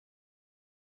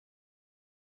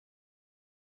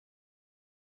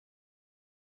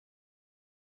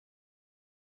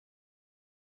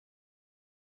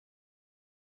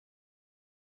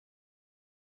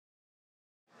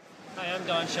I'm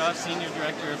Don Shaw, Senior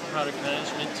Director of Product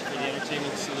Management for the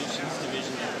Entertainment Solutions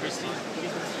Division at Christie.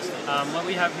 What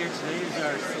we have here today is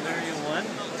our Solaria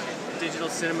 1 digital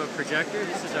cinema projector.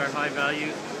 This is our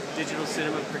high-value digital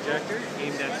cinema projector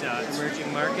aimed at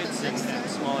emerging markets and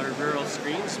smaller rural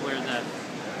screens where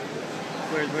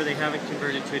they haven't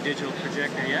converted to a digital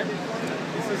projector yet.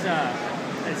 This is a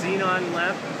xenon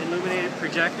lamp illuminated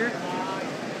projector.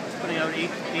 Putting out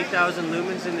 8,000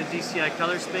 lumens in the DCI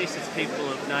color space. It's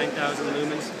capable of 9,000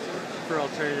 lumens for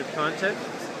alternative content.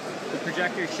 The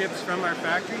projector ships from our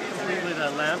factory, complete with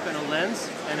a lamp and a lens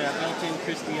and a built-in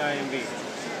Christie IMB.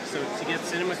 So to get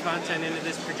cinema content into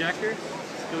this projector,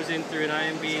 it goes in through an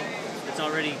IMB that's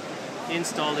already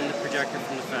installed in the projector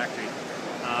from the factory.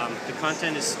 The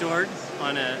content is stored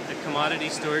on a commodity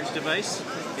storage device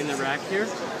in the rack here.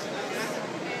 So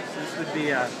this would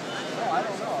be a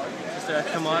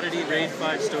commodity RAID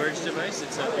 5 storage device.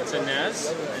 It's a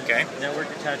NAS, okay, network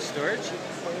attached storage,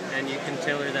 and you can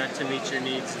tailor that to meet your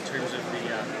needs in terms of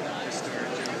the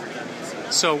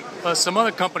storage. So some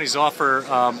other companies offer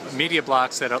media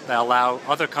blocks that allow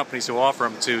other companies who offer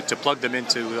them to plug them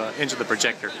into the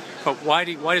projector. But why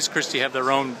does Christie have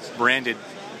their own branded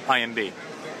IMB?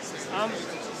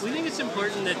 We think it's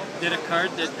important that a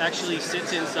card that actually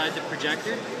sits inside the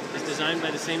projector is designed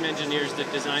by the same engineers that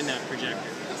designed that projector.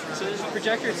 So this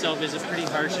projector itself is a pretty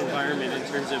harsh environment in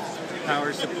terms of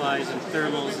power supplies and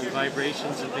thermals and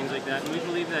vibrations and things like that. And we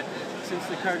believe that since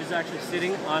the card is actually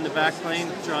sitting on the back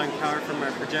plane, drawing power from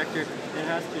our projector, it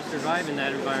has to survive in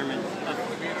that environment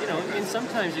of, in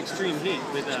sometimes extreme heat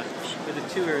with a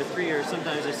 2 or a 3 or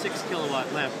sometimes a 6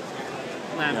 kilowatt lamp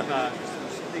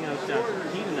putting out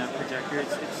heat in that projector. It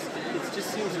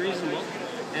just seems reasonable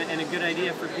and a good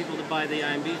idea for people to buy the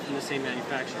IMB from the same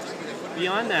manufacturers.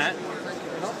 Beyond that,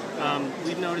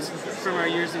 we've noticed from our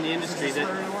years in the industry that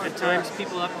at times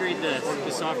people upgrade the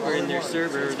software in their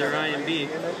server or their IMB,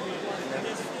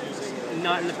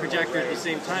 not in the projector at the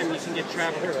same time. You can get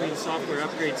trapped between software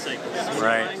upgrade cycles. So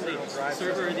right. Buying the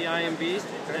server or the IMB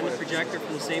and the projector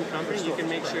from the same company, you can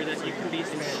make sure that you can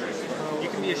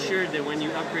be assured that when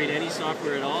you upgrade any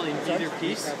software at all in either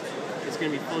piece, it's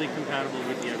going to be fully compatible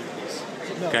with the other piece.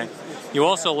 Okay. You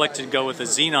also elected to go with a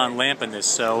xenon lamp in this,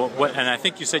 so and I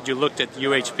think you said you looked at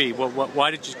UHP.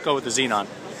 Why did you go with the xenon?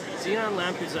 Xenon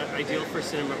lamp is ideal for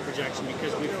cinema projection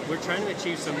because we're trying to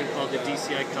achieve something called the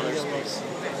DCI color space.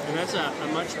 And that's a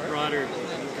much broader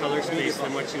color space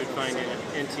than what you would find in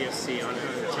an NTSC on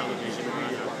a television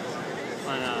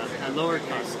or on a lower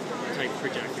cost type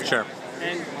projector. Sure.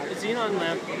 And the xenon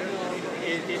lamp,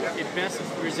 it best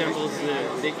resembles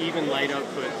the even light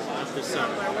output of the sun.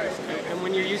 And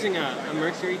when you're using a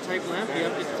mercury type lamp, you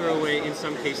have to throw away, in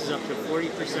some cases, up to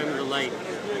 40% of the light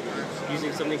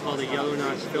using something called a yellow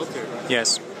notch filter.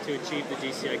 Yes. To achieve the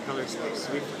DCI color space.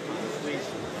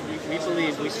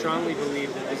 We strongly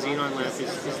believe that the xenon lamp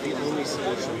is the only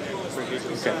solution for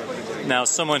digital cinema. Okay. Now,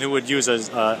 someone who would use a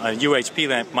UHP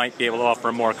lamp might be able to offer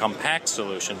a more compact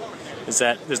solution. Is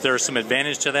there some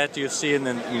advantage to that, do you see, in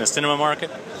the cinema market?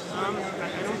 I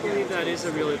don't believe that is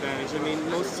a real advantage. I mean,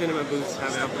 most cinema booths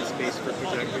have ample space for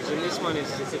projectors, and this one is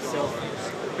itself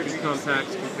pretty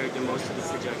compact compared to most of the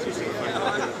projectors you'll find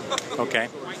out there. Okay.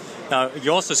 Now,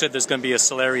 you also said there's going to be a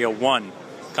Solaria 1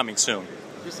 coming soon.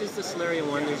 This is the Solaria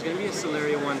 1. There's going to be a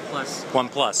Solaria 1 Plus. 1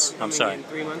 Plus, I'm sorry. In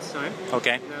 3 months' time.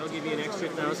 Okay. And that'll give you an extra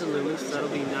 1,000 lumens. That'll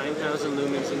be 9,000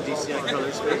 lumens in DCI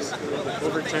color space.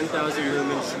 Over 10,000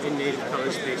 lumens in native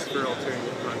color space for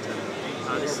alternative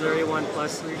content. The Solaria 1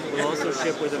 Plus will also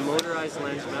ship with a motorized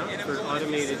lens mount for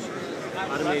automated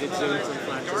zooms and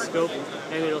flash scope,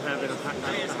 and it'll have a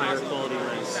higher quality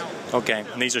lens. Okay,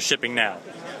 and these are shipping now?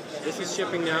 This is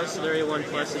shipping now. Solaria 1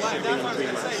 Plus is shipping in 3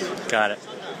 months. Got it.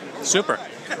 Super.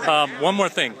 One more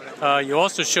thing. You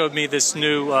also showed me this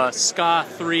new SCA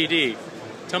 3D.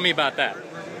 Tell me about that.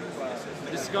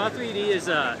 The SCA 3D is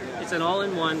it's an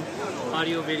all-in-one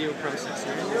audio-video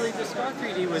processor. And really, the SCA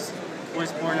 3D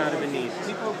was born out of a need.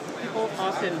 People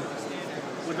often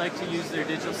would like to use their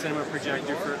digital cinema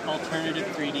projector for alternative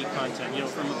 3D content.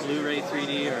 From a Blu-ray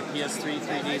 3D or a PS3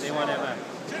 3D, they want to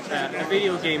have a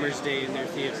video gamer's day in their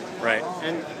theater. Right.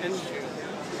 And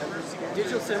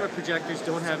digital cinema projectors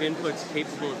don't have inputs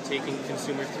capable of taking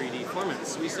consumer 3D formats.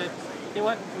 So we said, you know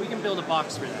what, we can build a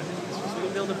box for that. So we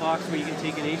can build a box where you can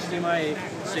take an HDMI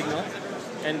signal,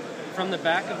 and from the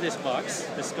back of this box,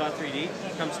 the SCA 3D,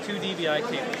 comes 2 DVI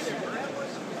cables.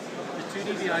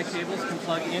 The 2 DVI cables can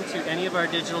plug into any of our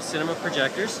digital cinema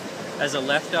projectors as a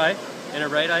left eye and a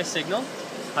right eye signal,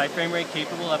 high frame rate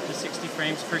capable up to 60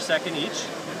 frames per second each.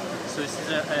 So this is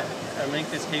a link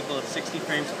that's capable of 60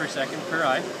 frames per second per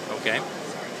eye. Okay.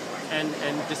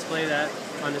 and display that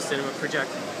on the cinema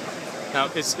projector. Now,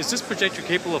 is this projector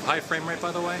capable of high frame rate,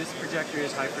 by the way? This projector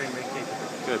is high frame rate capable.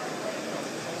 Good.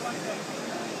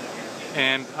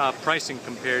 And pricing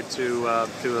compared to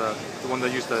the one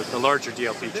that used the larger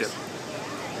DLP chip?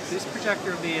 This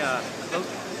projector will be about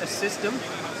a system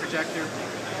projector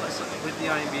with the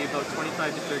IMB about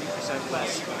 25 to 30%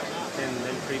 less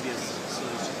than previous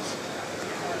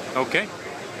solutions. Okay,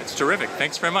 that's terrific.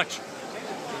 Thanks very much.